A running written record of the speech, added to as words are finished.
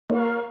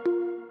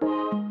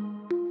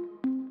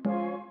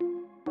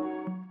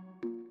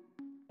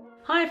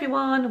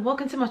everyone,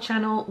 welcome to my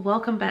channel.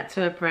 Welcome back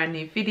to a brand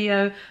new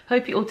video.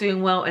 Hope you're all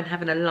doing well and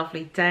having a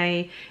lovely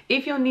day.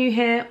 If you're new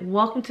here,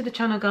 welcome to the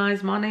channel,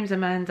 guys. My name's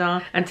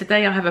Amanda and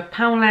today I have a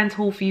Poundland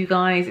haul for you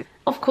guys.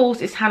 Of course,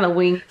 it's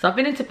Halloween, so I've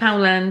been into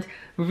Poundland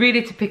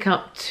really to pick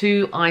up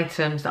two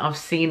items that I've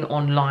seen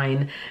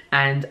online,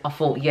 and I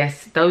thought,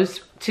 yes, those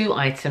two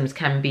items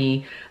can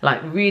be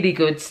like really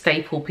good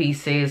staple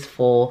pieces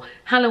for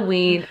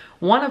Halloween.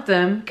 One of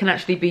them can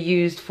actually be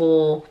used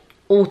for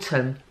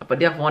autumn, but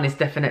the other one is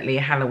definitely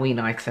a Halloween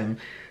item.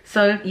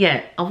 So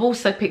yeah, I've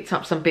also picked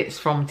up some bits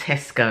from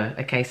Tesco,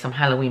 okay, some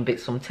Halloween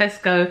bits from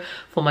Tesco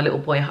for my little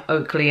boy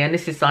Oakley, and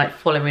this is like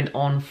following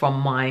on from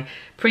my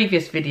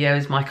previous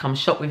videos. My come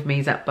shop with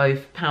me's at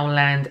both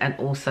Poundland and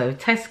also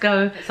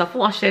Tesco, so I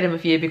thought I'd share them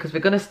with you because we're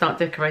going to start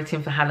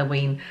decorating for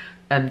Halloween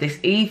this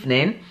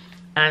evening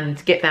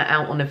and get that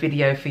out on a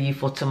video for you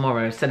for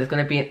tomorrow. So there's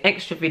going to be an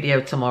extra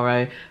video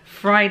tomorrow,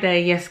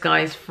 Friday. Yes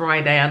guys,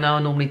 Friday. I know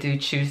I normally do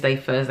Tuesday,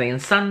 Thursday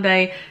and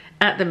Sunday.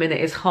 At the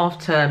minute it's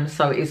half term,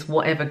 so it's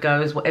whatever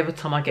goes, whatever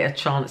time I get a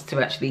chance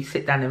to actually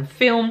sit down and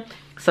film.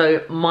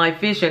 So my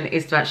vision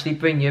is to actually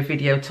bring you a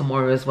video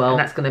tomorrow as well, and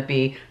that's going to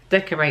be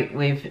decorate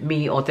with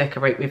me or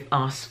decorate with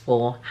us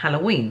for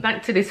Halloween.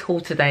 Back to this haul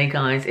today,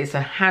 guys. It's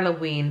a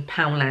Halloween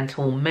Poundland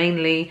haul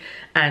mainly,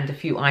 and a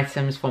few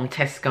items from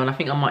Tesco, and I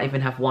think I might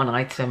even have one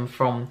item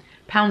from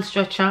Pound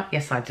Stretcher.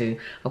 Yes, I do.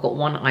 I've got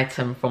one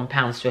item from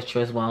Pound Stretcher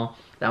as well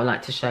that I'd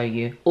like to show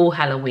you, all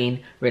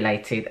Halloween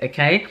related,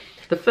 okay?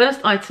 The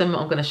first item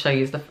I'm going to show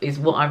you is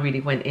what I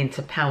really went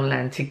into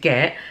Poundland to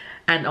get,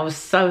 and I was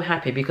so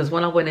happy because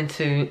when I went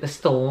into the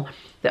store,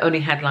 they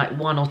only had like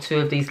one or two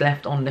of these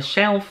left on the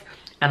shelf,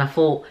 and I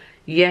thought,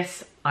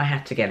 yes, I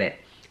had to get it.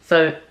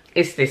 So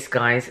it's this,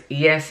 guys.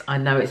 Yes, I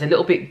know it's a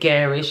little bit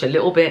garish, a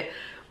little bit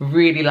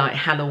really like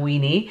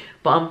Halloween-y,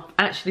 but I'm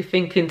actually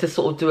thinking to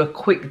sort of do a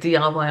quick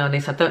DIY on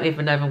this. I don't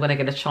even know if I'm going to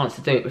get a chance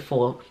to do it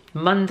before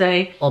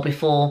Monday or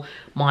before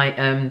my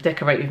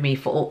decorate with me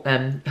for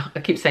I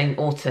keep saying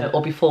autumn,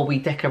 or before we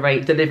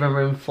decorate the living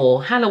room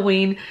for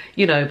Halloween,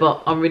 you know,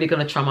 but I'm really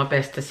going to try my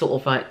best to sort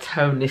of like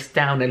tone this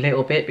down a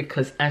little bit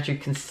because as you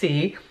can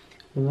see,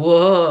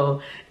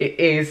 whoa, it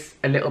is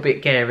a little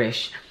bit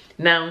garish.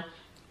 Now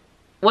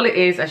what it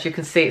is, as you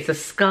can see, it's a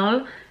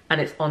skull and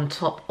it's on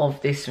top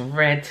of this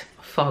red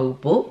faux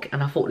book,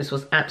 and I thought this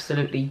was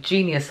absolutely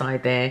genius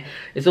idea.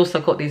 It's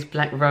also got these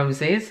black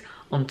roses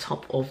on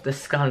top of the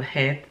skull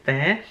head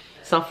there,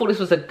 so I thought this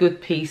was a good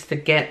piece to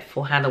get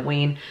for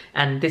Halloween,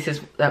 and this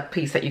is a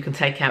piece that you can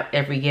take out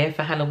every year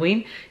for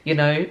Halloween, you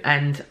know,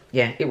 and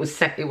yeah, it would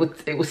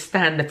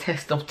stand the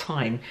test of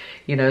time,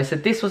 you know. So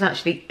this was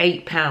actually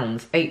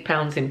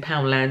 £8 in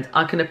Poundland.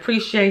 I can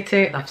appreciate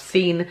it. I've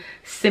seen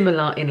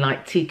similar in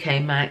like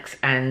TK Maxx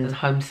and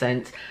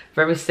HomeSense,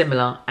 very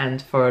similar,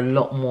 and for a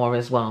lot more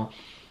as well,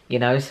 you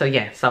know. So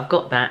yeah, so I've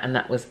got that, and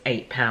that was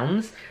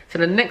 £8. So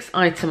the next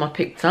item I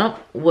picked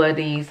up were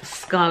these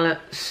scarlet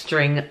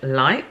string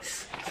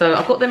lights. So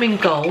I've got them in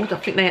gold. I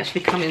think they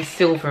actually come in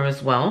silver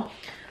as well.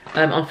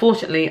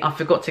 Unfortunately, I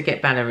forgot to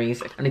get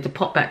batteries. I need to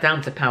pop back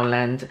down to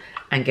Poundland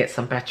and get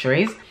some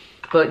batteries.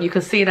 But you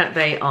can see that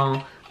they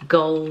are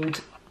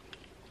gold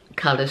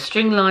colour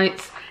string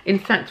lights. In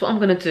fact, what I'm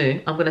going to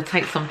do, I'm going to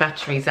take some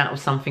batteries out of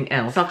something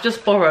else. I've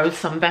just borrowed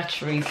some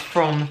batteries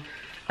from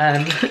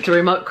the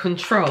remote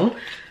control.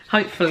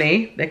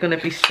 Hopefully, they're going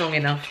to be strong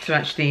enough to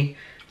actually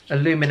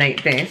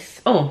illuminate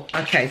this. Oh,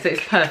 okay, so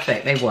it's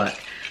perfect. They work.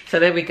 So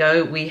there we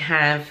go. We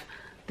have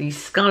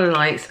these skull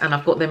lights, and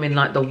I've got them in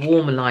like the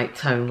warmer light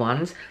tone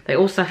ones. They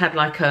also had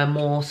like a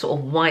more sort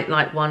of white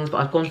light ones, but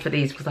I've gone for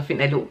these because I think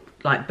they look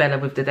like better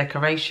with the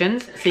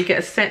decorations. So you get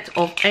a set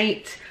of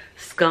 8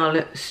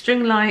 scarlet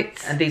string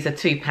lights, and these are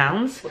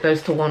 £2. Put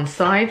those to one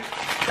side.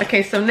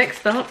 Okay, so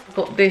next up, I've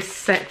got this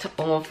set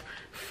of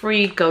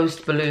 3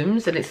 ghost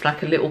balloons, and it's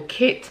like a little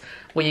kit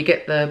where you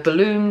get the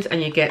balloons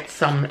and you get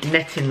some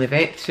netting with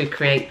it to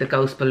create the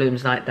ghost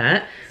balloons like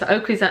that. So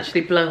Oakley's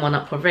actually blown one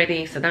up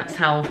already, so that's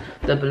how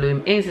the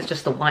balloon is. It's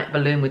just a white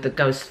balloon with the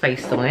ghost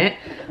face on it.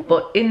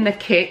 But in the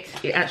kit,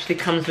 it actually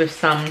comes with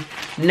some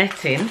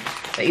netting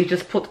that you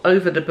just put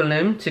over the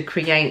balloon to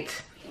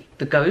create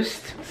the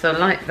ghost. So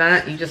like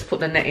that, you just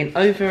put the netting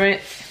over it.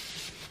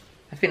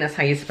 I think that's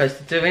how you're supposed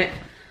to do it,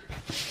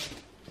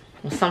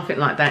 or something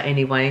like that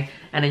anyway.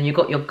 And then you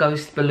got your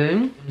ghost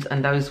balloons,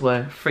 and those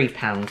were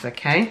 £3,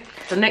 okay?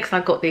 So next I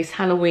got this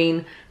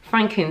Halloween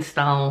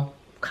Frankenstein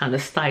kind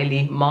of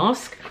styly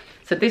mask.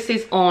 So this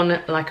is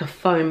on like a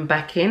foam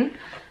backing.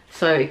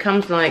 So it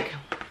comes like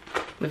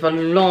with a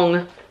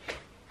long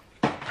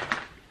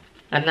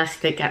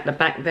elastic at the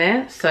back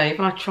there. So if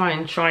I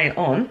try it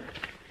on,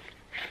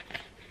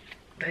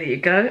 there you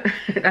go.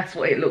 That's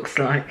what it looks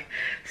like.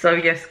 So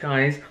yes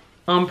guys,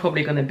 I'm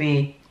probably going to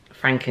be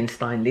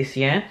Frankenstein this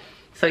year.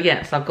 So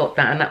yes, I've got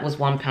that, and that was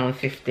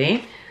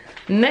 £1.50.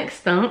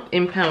 Next up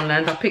in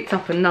Poundland, I picked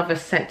up another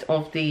set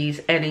of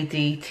these LED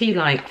tea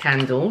light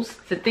candles.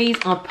 So these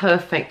are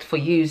perfect for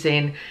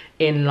using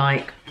in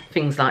like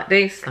things like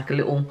this, like a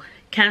little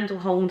candle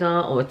holder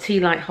or a tea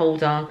light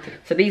holder.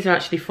 So these are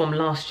actually from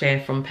last year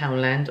from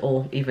Poundland,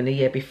 or even the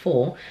year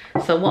before.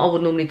 So what I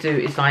would normally do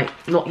is like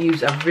not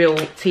use a real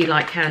tea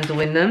light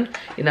candle in them.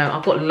 You know,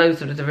 I've got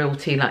loads of the real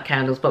tea light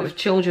candles, but with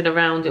children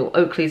around or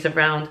Oakleys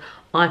around,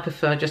 I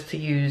prefer just to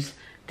use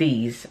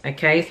these.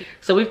 Okay,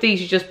 so with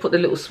these you just put the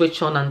little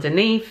switch on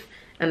underneath,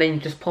 and then you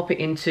just pop it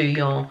into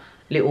your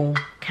little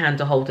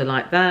candle holder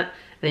like that,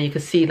 and then you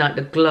can see like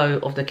the glow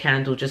of the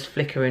candle just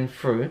flickering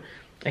through.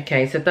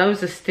 Okay, so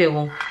those are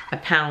still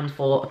 £1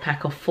 for a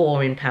pack of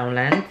 4 in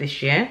Poundland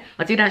this year.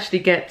 I did actually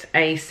get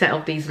a set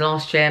of these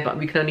last year, but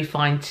we can only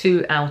find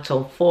 2 out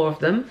of 4 of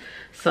them.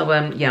 So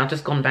yeah, I've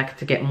just gone back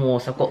to get more.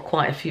 So I've got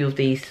quite a few of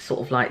these to sort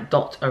of like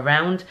dot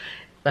around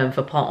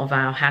for part of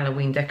our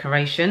Halloween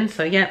decoration.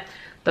 So yeah,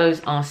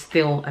 those are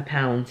still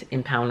 £1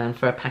 in Poundland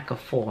for a pack of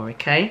 4,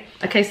 okay?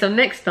 Okay, so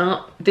next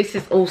up, this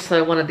is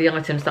also one of the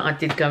items that I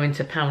did go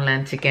into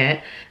Poundland to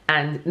get.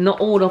 And not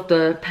all of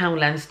the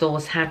Poundland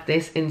stores have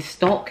this in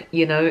stock,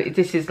 you know.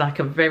 This is like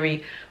a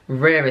very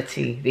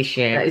rarity this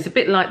year. It's a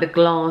bit like the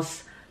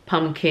glass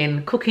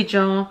pumpkin cookie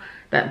jar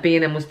that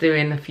B&M was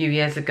doing a few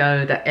years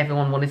ago that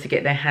everyone wanted to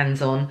get their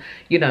hands on.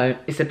 You know,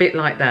 it's a bit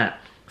like that.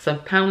 So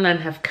Poundland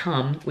have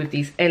come with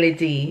these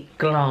LED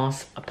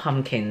glass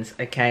pumpkins,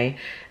 okay?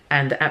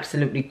 And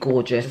absolutely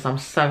gorgeous. I'm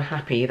so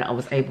happy that I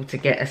was able to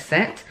get a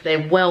set.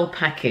 They're well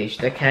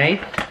packaged,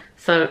 okay?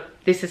 So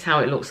this is how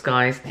it looks,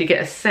 guys. You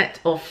get a set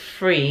of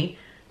 3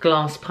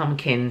 glass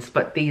pumpkins,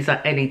 but these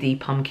are LED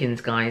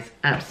pumpkins, guys.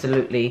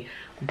 Absolutely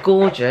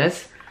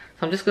gorgeous.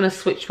 So I'm just gonna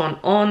switch one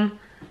on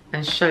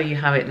and show you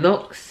how it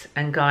looks.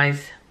 And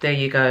guys, there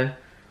you go.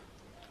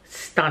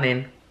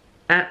 Stunning,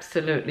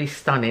 absolutely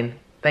stunning.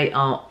 They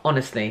are,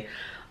 honestly.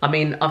 I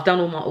mean, I've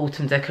done all my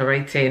autumn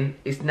decorating.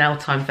 It's now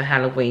time for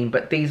Halloween,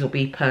 but these will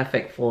be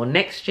perfect for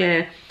next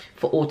year,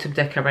 for autumn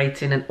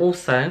decorating, and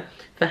also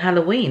for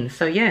Halloween.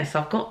 So yes,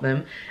 I've got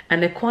them,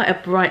 and they're quite a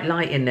bright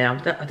light in there.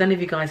 I don't know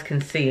if you guys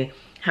can see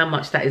how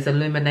much that is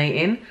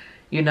illuminating,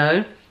 you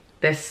know.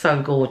 They're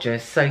so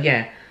gorgeous. So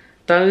yeah,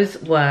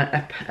 those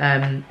were,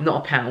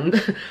 not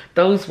 £1,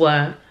 those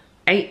were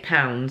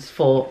 £8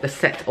 for the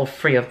set of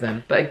 3 of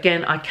them. But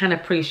again, I can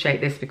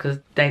appreciate this because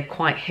they're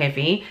quite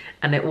heavy,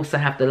 and they also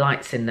have the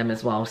lights in them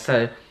as well.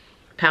 So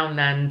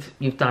Poundland,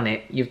 you've done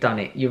it,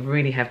 you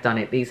really have done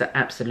it. These are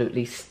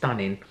absolutely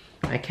stunning,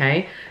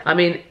 okay? I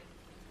mean,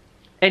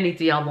 any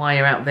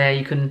DIYer out there,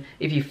 you can,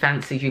 if you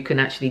fancy, you can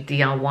actually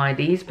DIY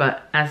these,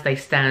 but as they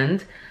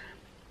stand,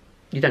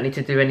 you don't need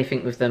to do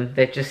anything with them.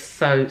 They're just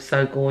so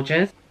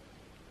gorgeous.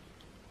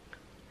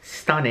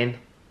 Stunning.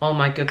 Oh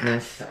my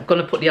goodness. I'm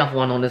gonna put the other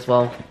one on as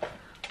well.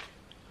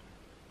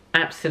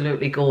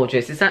 Absolutely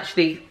gorgeous. It's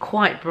actually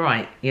quite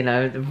bright, you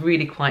know, they're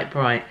really quite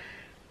bright.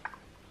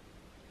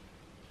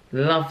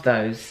 Love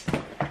those.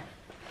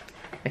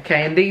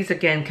 Okay, and these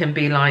again can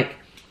be like,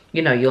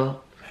 you know, your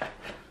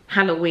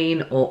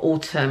Halloween or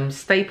autumn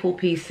staple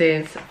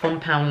pieces from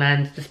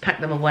Poundland. Just pack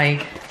them away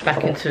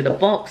back into the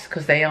box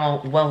because they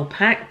are well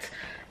packed,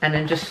 and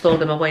then just store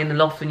them away in the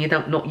loft when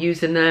you're not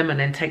using them, and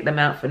then take them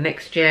out for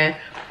next year,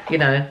 you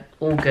know,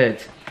 all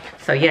good.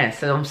 So yeah,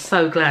 so I'm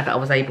so glad that I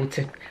was able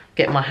to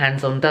get my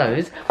hands on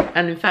those.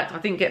 And in fact, I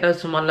didn't get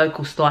those from my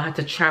local store. I had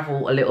to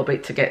travel a little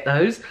bit to get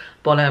those,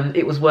 but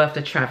it was worth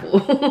the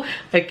travel.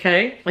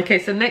 Okay,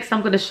 so next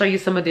I'm going to show you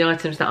some of the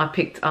items that I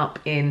picked up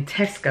in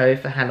Tesco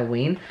for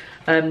Halloween.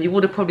 You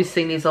would have probably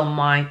seen these on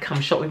my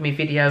come shop with me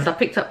videos. I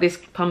picked up this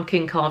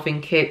pumpkin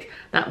carving kit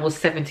that was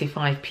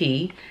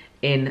 75p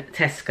in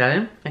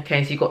Tesco.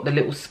 Okay, so you got the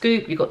little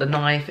scoop, you got the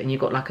knife, and you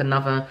got like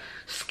another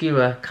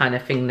skewer kind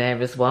of thing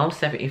there as well,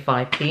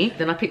 75p.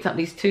 Then I picked up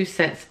these 2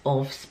 sets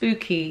of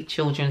spooky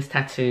children's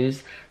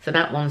tattoos. So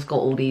that one's got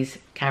all these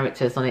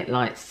characters on it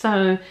like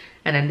so,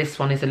 and then this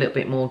one is a little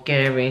bit more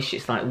garish.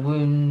 It's like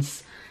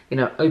wounds, you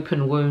know,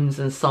 open wounds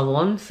and so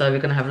on. So we're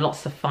gonna have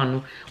lots of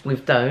fun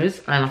with those,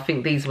 and I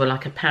think these were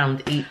like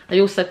 £1 each. I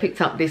also picked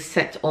up this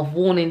set of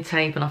warning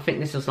tape, and I think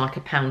this was like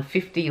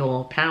 £1.50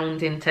 or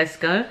 £1 in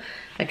Tesco.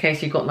 Okay,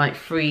 so you've got like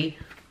three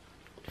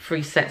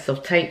sets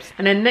of tapes.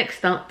 And then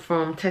next up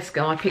from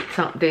Tesco, I picked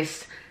up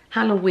this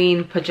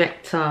Halloween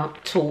projector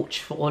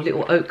torch for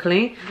little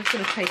Oakley. I'm just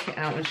gonna take it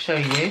out and show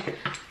you.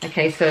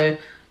 Okay, so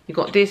you've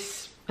got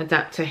this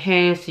adapter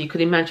here, so you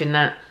could imagine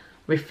that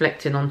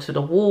reflecting onto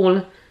the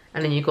wall.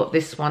 And then you've got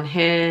this one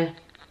here.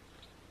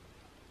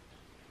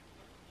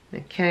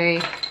 Okay,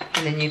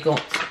 and then you've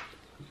got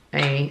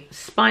a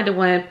spider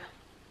web,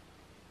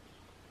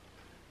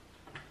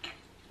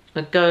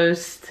 a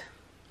ghost,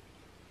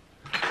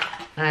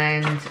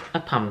 and a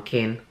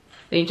pumpkin.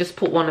 Then you just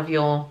put one of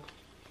your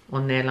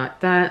on there like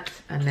that,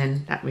 and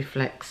then that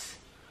reflects.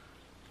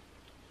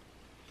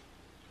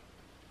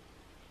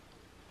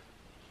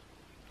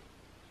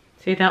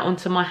 See that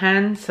onto my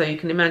hand? So you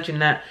can imagine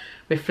that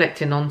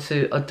reflecting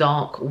onto a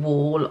dark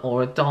wall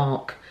or a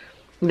dark,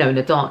 you know, in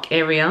a dark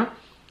area.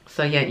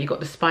 So yeah, you got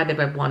the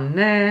spiderweb one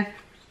there,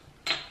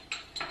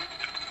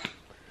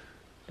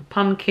 the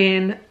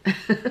pumpkin,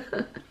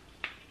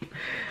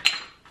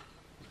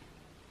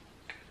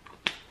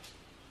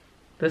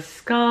 the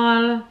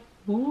skull,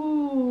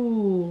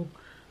 Ooh,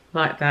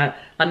 like that.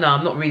 I know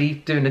I'm not really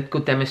doing a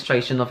good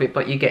demonstration of it,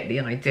 but you get the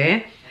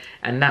idea.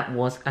 And that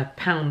was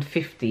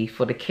 £1.50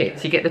 for the kit.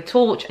 So you get the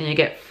torch and you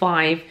get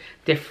 5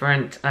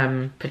 different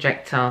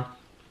projector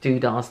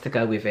doodahs to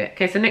go with it.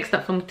 Okay, so next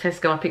up from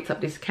Tesco, I picked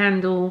up this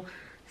candle.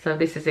 So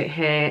this is it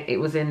here. It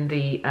was in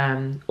the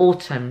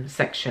autumn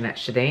section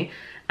actually.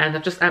 And I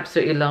just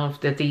absolutely love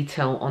the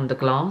detail on the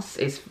glass.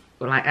 It's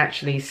like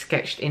actually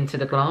sketched into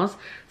the glass.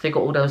 So you've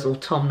got all those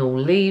autumnal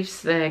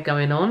leaves there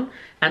going on.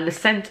 And the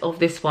scent of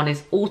this one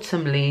is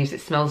autumn leaves.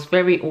 It smells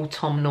very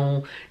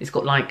autumnal. It's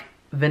got like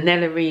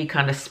vanilla-y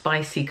kind of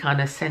spicy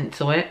kind of scent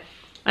to it.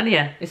 And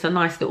yeah, it's a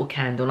nice little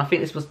candle. I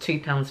think this was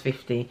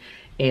 £2.50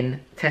 in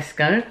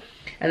Tesco.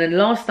 And then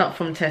last up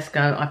from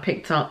Tesco, I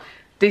picked up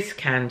this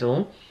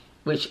candle,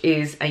 which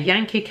is a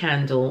Yankee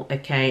candle,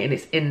 okay, and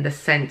it's in the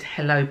scent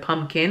Hello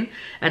Pumpkin,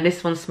 and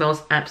this one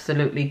smells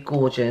absolutely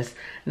gorgeous.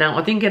 Now,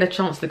 I didn't get a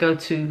chance to go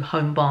to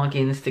Home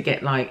Bargains to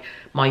get like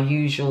my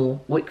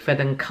usual Wickford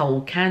and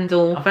Cole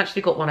candle. I've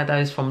actually got one of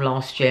those from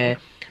last year,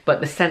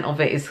 but the scent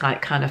of it is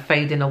like kind of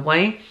fading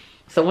away.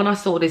 So when I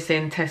saw this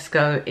in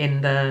Tesco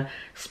in the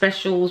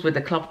specials with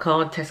the club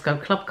card,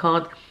 Tesco club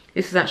card,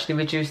 this is actually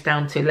reduced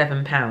down to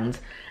 £11.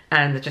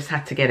 And I just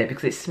had to get it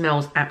because it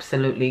smells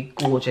absolutely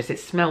gorgeous. It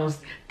smells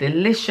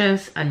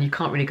delicious and you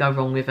can't really go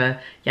wrong with a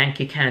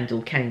Yankee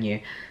candle, can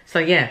you? So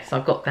yeah, so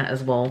I've got that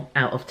as well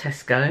out of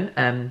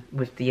Tesco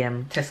with the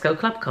Tesco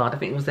club card. I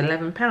think it was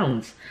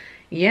 £11.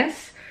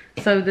 Yes.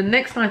 So the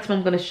next item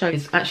I'm going to show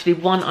is actually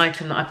one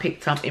item that I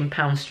picked up in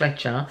Pound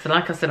Stretcher. So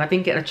like I said, I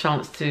didn't get a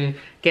chance to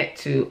get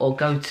to or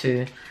go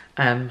to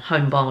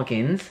Home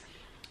Bargains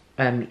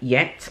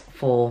yet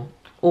for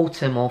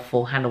autumn or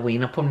for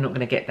Halloween. I'm probably not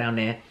going to get down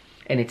there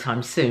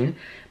anytime soon,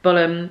 but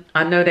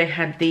I know they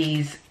had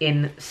these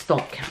in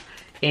stock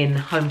in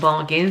Home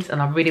Bargains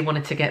and I really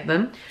wanted to get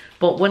them.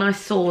 But when I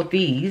saw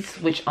these,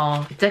 which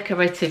are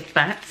decorative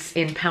bats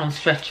in Pound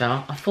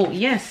Stretcher, I thought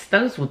yes,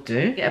 those would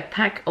do. Get a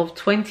pack of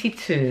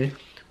 22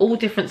 all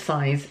different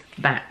size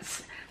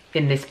bats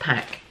in this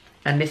pack,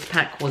 and this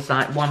pack was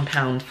like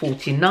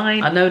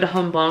 £1.49. I know the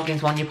Home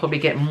Bargains one you probably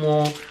get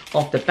more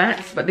of the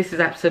bats, but this is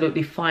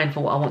absolutely fine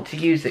for what I want to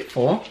use it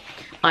for.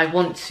 I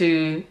want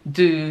to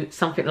do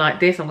something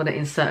like this. I'm going to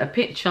insert a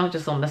picture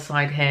just on the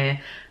side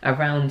here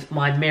around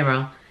my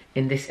mirror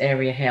in this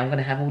area here. I'm going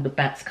to have all the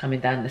bats coming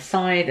down the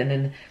side and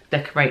then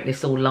decorate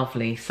this all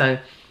lovely. So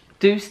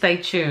do stay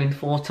tuned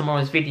for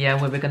tomorrow's video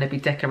where we're going to be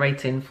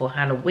decorating for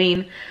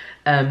Halloween.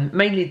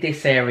 Mainly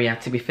this area,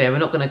 to be fair. We're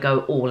not going to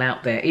go all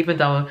out there. Even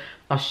though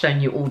I've shown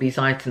you all these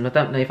items, I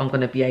don't know if I'm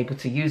going to be able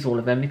to use all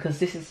of them because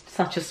this is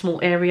such a small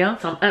area.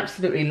 So I'm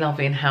absolutely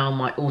loving how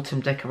my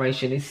autumn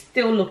decoration is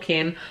still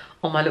looking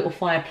on my little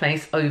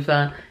fireplace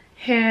over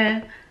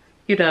here.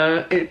 You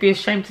know, it'd be a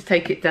shame to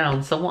take it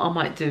down. So what I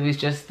might do is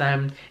just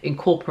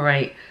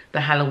incorporate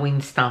the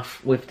Halloween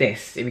stuff with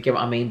this, if you get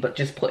what I mean. But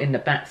just put in the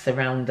bats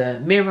around the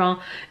mirror.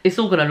 It's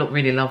all going to look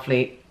really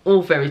lovely.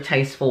 All very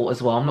tasteful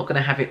as well. I'm not going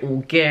to have it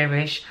all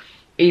garish,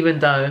 even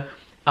though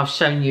I've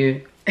shown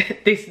you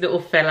this little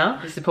fella.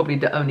 This is probably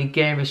the only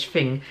garish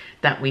thing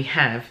that we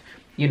have,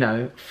 you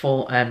know,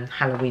 for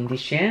Halloween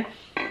this year.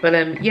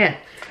 But yeah,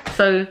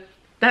 so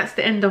that's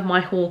the end of my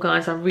haul,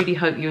 guys. I really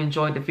hope you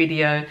enjoyed the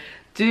video.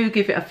 Do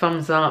give it a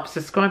thumbs up,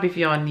 subscribe if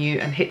you are new,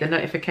 and hit the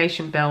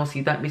notification bell so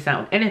you don't miss out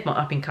on any of my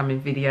up and coming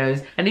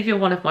videos. And if you're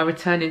one of my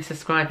returning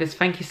subscribers,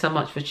 thank you so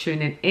much for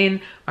tuning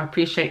in. I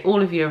appreciate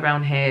all of you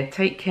around here.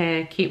 Take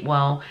care, keep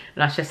well,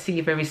 and I shall see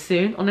you very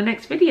soon on the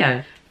next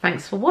video.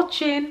 Thanks for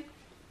watching.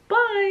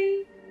 Bye.